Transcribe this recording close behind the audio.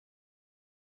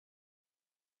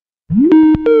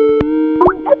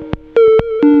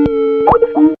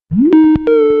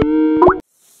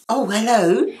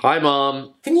hello. Hi,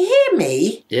 Mum. Can you hear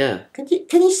me? Yeah. Can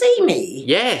you see me?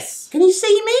 Yes. Can you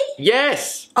see me?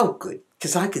 Yes. Oh, good,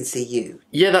 because I can see you.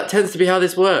 Yeah, that tends to be how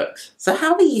this works. So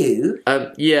how are you?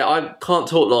 Yeah, I can't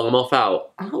talk long. I'm off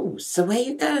out. Oh, so where are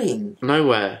you going?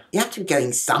 Nowhere. You have to be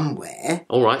going somewhere.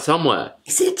 All right, somewhere.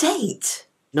 Is it a date?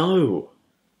 No.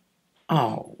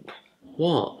 Oh.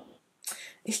 What?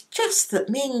 It's just that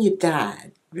me and your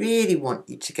dad really want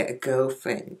you to get a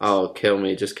girlfriend. Oh, kill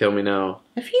me. Just kill me now.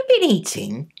 Have you been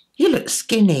eating? You look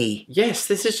skinny. Yes,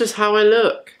 this is just how I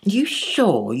look. You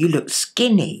sure you look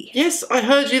skinny? Yes, I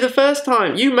heard you the first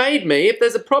time. You made me. If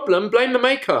there's a problem, blame the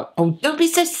maker. Oh, don't be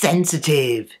so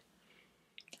sensitive.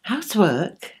 How's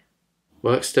work?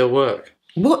 Work still work.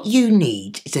 What you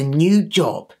need is a new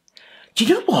job. Do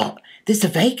you know what? There's a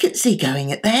vacancy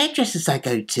going at the hairdressers I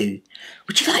go to.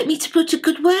 Would you like me to put a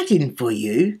good word in for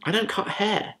you? I don't cut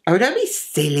hair. Oh, don't be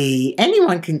silly.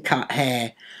 Anyone can cut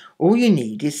hair. All you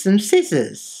need is some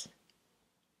scissors.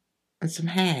 And some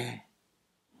hair.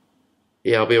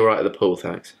 Yeah, I'll be all right at the pool,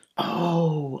 thanks.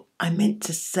 Oh, I meant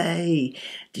to say,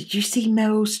 did you see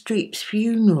Meryl Streep's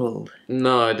funeral?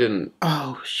 No, I didn't.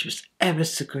 Oh, she was ever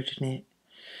so good in it.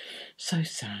 So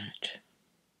sad.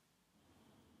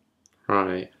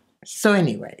 Right. So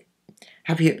anyway,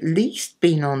 have you at least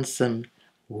been on some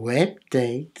web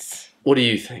dates? What do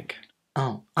you think?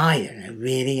 Oh, I don't know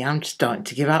really. I'm starting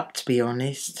to give up, to be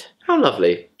honest. How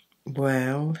lovely.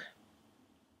 Well...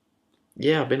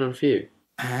 Yeah, I've been on a few.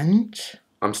 And?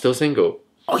 I'm still single.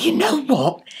 Oh, you know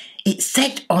what? It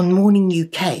said on Morning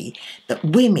UK that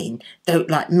women don't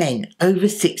like men over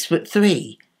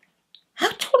 6'3". How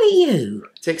tall are you?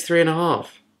 6'3.5".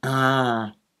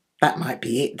 Ah, that might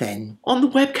be it then. On the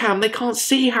webcam, they can't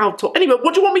see how tall. Anyway,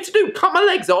 what do you want me to do? Cut my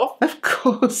legs off? Of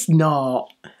course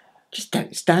not. Just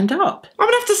don't stand up. I'm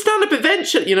going to have to stand up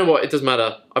eventually. You know what? It doesn't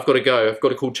matter. I've got to go. I've got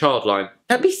to call Childline.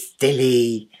 Don't be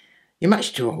silly. You're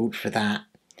much too old for that.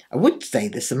 I would say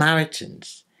the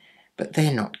Samaritans, but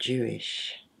they're not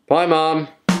Jewish. Bye, Mum.